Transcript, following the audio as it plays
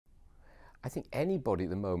I think anybody at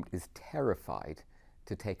the moment is terrified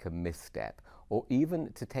to take a misstep, or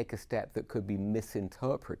even to take a step that could be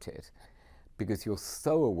misinterpreted, because you're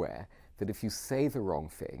so aware that if you say the wrong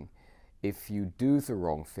thing, if you do the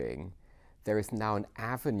wrong thing, there is now an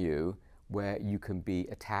avenue where you can be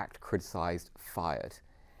attacked, criticized, fired.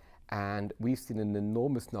 And we've seen an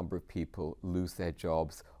enormous number of people lose their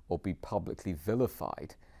jobs or be publicly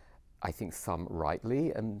vilified. I think some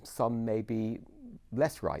rightly and some maybe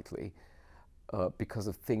less rightly, because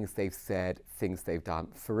of things they've said, things they've done.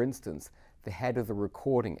 For instance, the head of the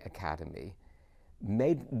Recording Academy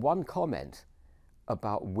made one comment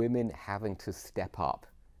about women having to step up,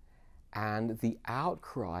 and the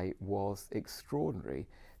outcry was extraordinary.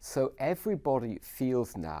 So everybody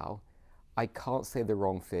feels now, I can't say the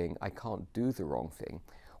wrong thing, I can't do the wrong thing.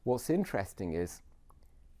 What's interesting is,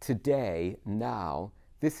 today, now,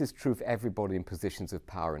 this is true of everybody in positions of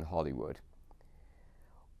power in Hollywood.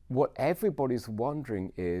 What everybody's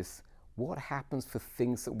wondering is, what happens for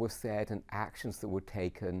things that were said and actions that were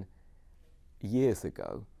taken years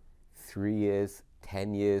ago? 3 years,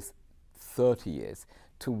 10 years, 30 years.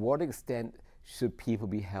 To what extent should people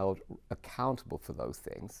be held accountable for those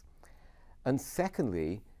things? And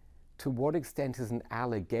secondly, to what extent is an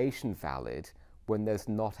allegation valid when there's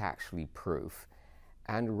not actually proof?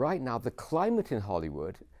 And right now, the climate in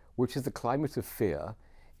Hollywood, which is the climate of fear,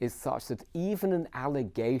 is such that even an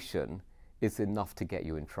allegation is enough to get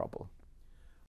you in trouble.